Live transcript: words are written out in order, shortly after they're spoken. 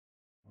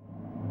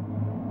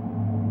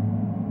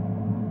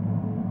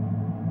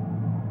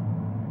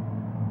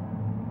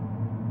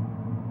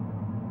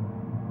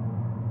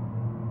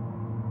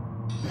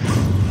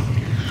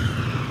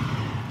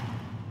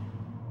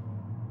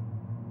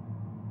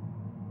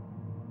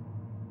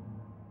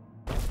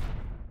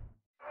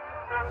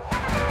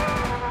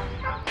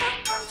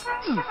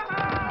I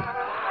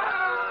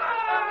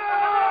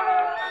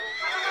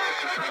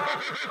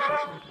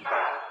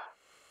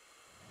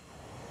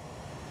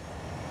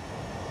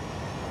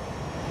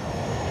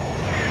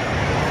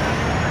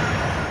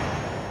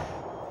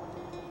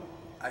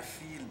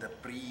feel the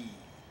breeze.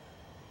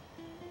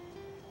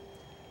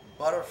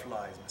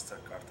 Butterflies,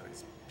 Mr. Carter.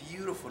 It's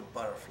beautiful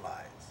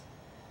butterflies.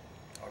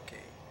 Okay,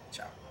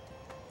 ciao.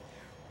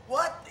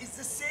 What is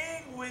the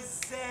saying with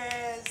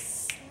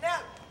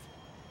snap?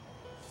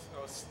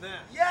 Oh,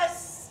 snap.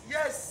 Yes,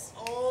 yes.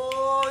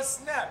 Oh,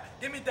 snap.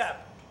 Give me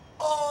that.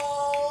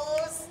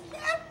 Oh,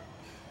 snap.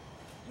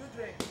 You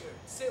drink here.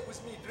 Sit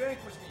with me.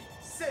 Drink with me.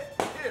 Sit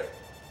here.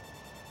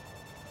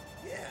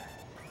 Yeah.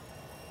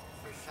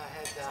 Wish I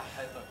had that.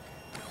 Hey, look.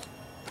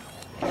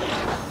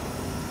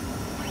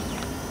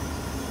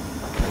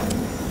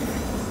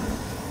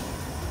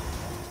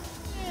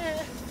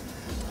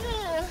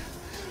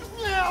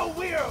 Now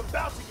we're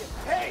about to get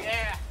paid.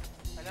 Yeah,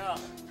 I know.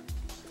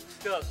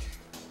 Stoked.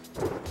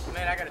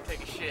 Man, I gotta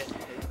take a shit.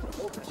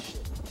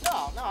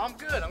 No, I'm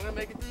good. I'm gonna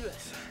make it through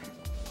this.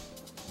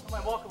 I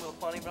might walk a little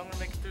funny, but I'm gonna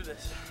make it through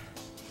this.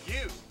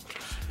 You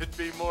should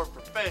be more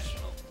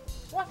professional.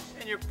 What?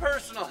 In your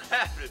personal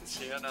habits,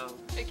 you know.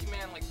 Take you,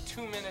 man, like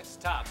 2 minutes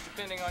tops,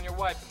 depending on your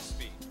wiping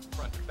speed.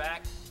 Front to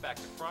back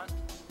to front.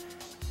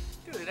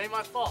 Dude, it ain't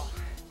my fault.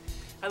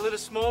 I lit a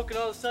smoke and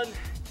all of a sudden,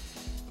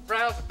 the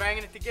Browns are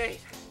banging at the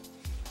gate.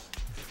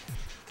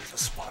 There's a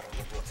spot on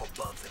the roof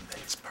above them that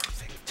is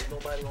perfect.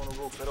 Nobody on the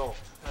roof at all.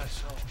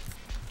 That's all.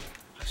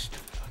 How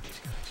stupid are these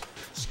guys?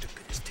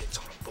 Stupid as tits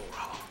on a boar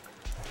hog.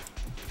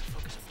 What the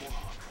fuck is a boar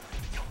hog?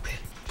 Yo, Ben,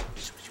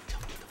 as soon as you tell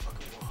me what the fuck a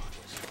boar hog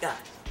is.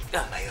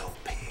 Yeah, male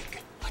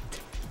pig. What?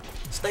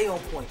 Stay on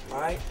point,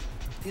 all right?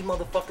 These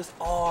motherfuckers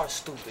are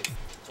stupid.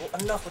 So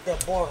enough with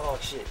that boar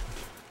hog shit.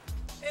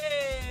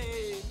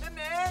 Hey, the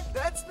man.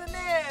 That's the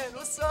man.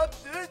 What's up,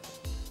 dude?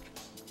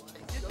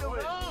 What you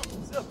doing?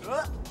 What's up,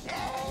 bro?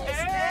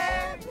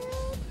 Hey.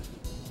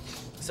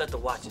 Set the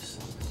watches.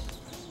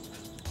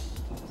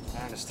 I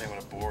understand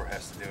what a boar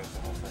has to do with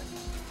the whole thing.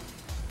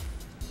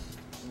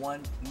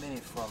 1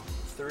 minute from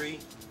 3,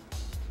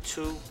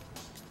 2,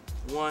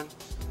 1,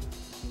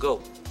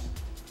 go.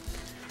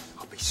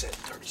 I'll be set in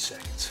 30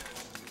 seconds.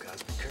 You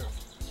guys be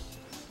careful.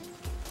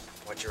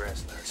 Watch your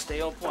ass, Larry.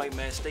 Stay on point,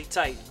 man. Stay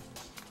tight.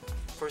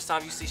 First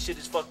time you see shit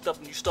is fucked up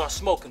and you start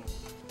smoking.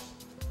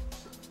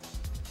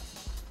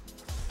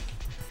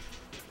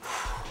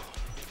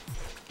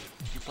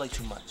 You play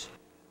too much.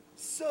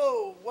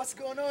 So, what's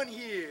going on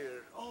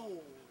here?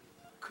 Oh,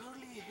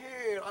 curly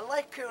hair. I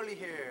like curly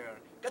hair.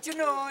 Got your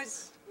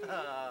nose.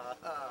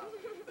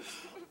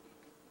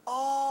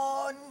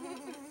 Oh,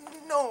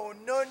 no.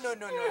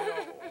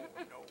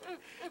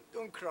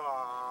 Don't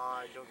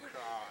cry,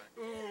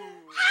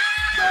 Ooh.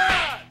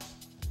 God!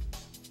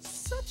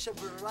 Such a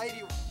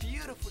variety of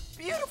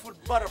beautiful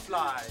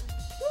butterflies.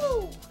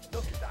 Woo!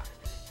 Look at that.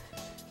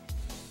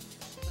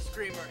 The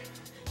Screamer,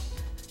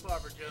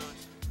 Barbara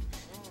Jones.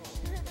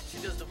 She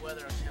does the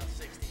weather on Channel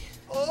 60.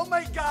 Oh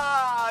my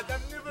God!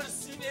 I've never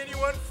seen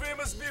anyone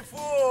famous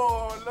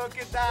before. Look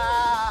at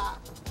that.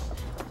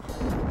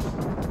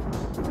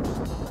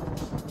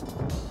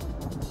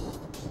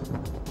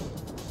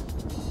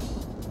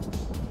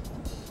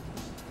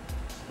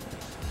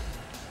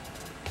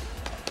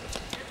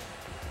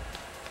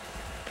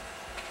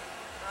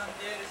 I'm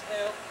dead as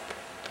hell.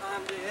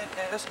 I'm dead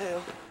as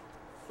hell.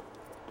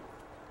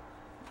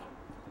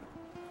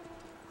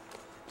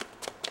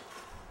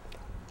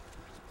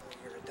 Oh,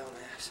 you're a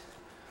dumbass.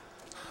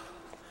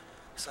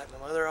 It's like my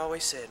mother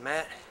always said,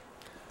 Matt,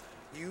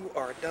 you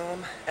are a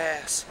dumb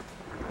ass.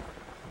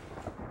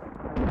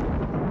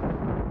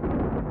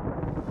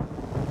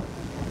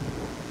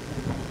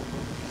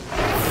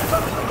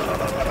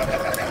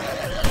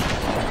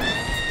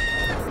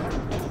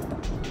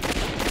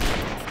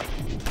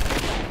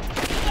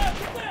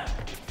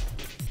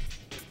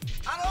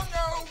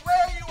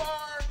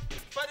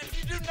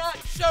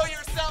 Show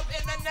yourself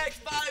in the next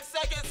 5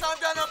 seconds. I'm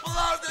gonna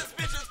blow this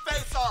bitch's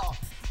face off.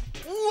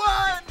 1.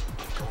 I'm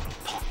gonna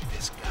pump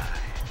this guy.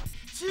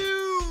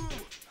 2.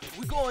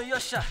 We going your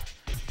shot.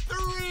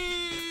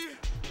 3.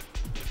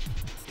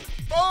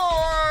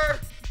 4.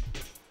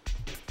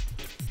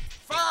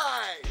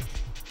 5.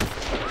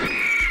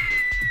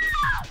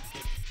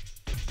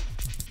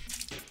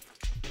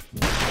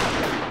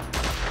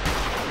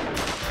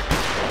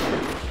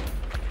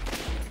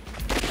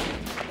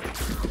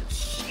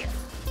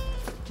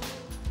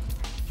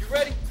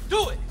 Ready?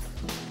 Do it!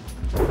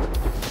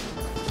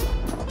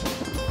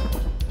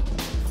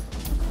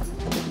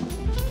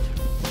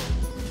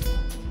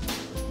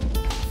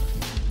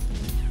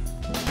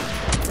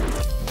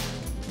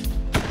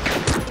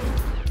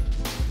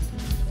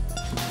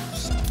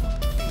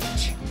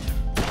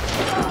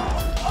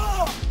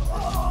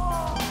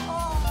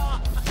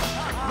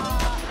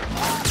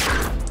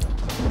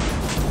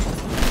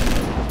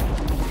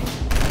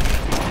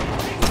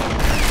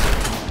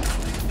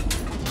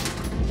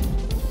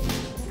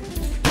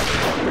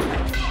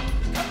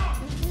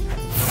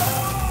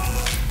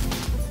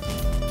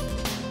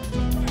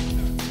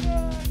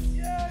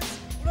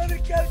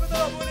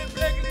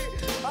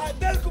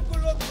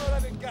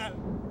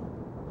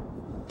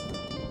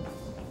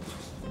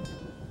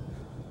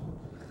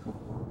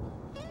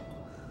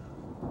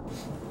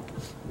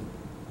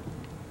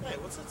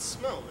 What's that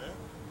smell, man?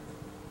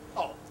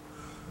 Oh,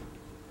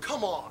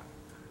 come on.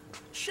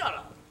 Shut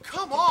up.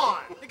 Come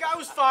on. The guy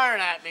was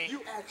firing at me.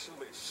 You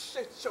actually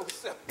shit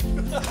yourself.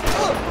 Might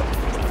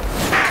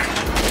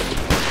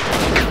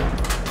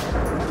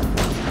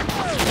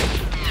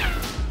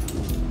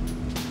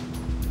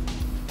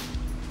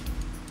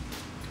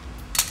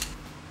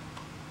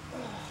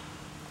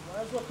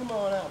as well come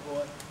on out,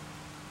 boy.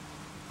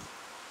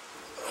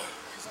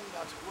 Because I'm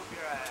about to whoop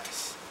your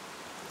ass.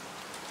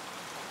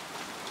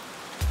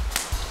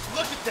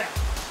 Look at that.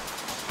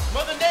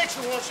 Mother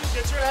Nature wants you to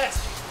get your ass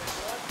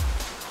kicked, boy.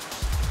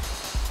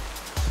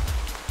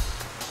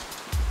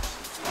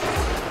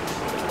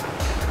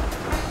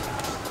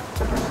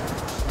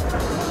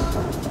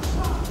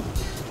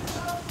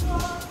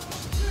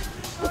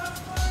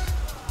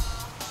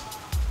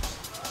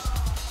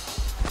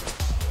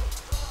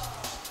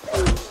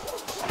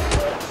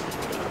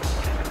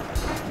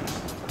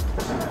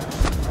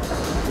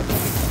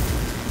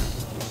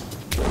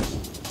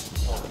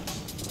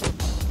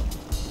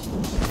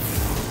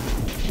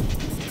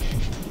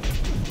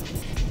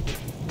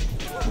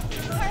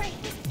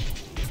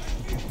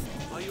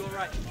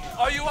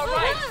 Are you all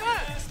right?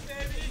 Yes,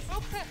 baby.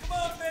 Okay. Come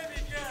on,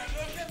 baby girl.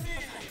 Look at me.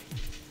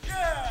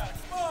 Yeah,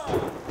 come on.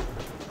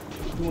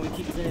 You want me to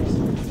kick his ass?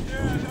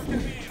 Yeah, look at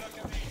me. Look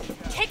at me.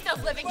 Yeah. Kick the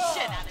living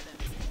shit out of him.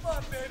 Come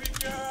on, baby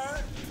girl.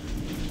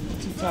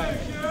 Too tired.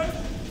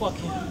 Fuck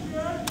him.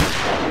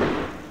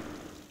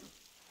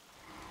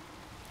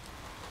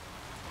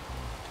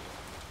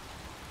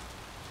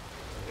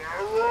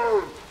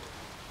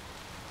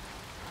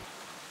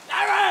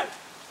 Larry!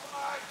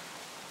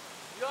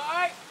 You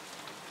alright?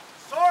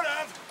 Sort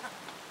of.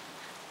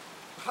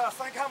 I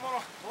think I'm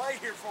gonna lay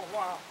here for a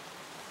while.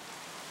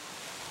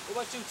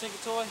 What about you,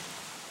 Tinker Toy?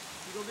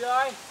 You gonna be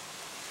alright?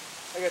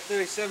 I got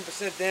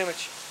 37%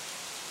 damage,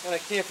 and I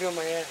can't feel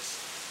my ass.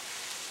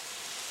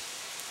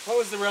 What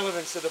was the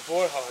relevance of the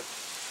boar hog?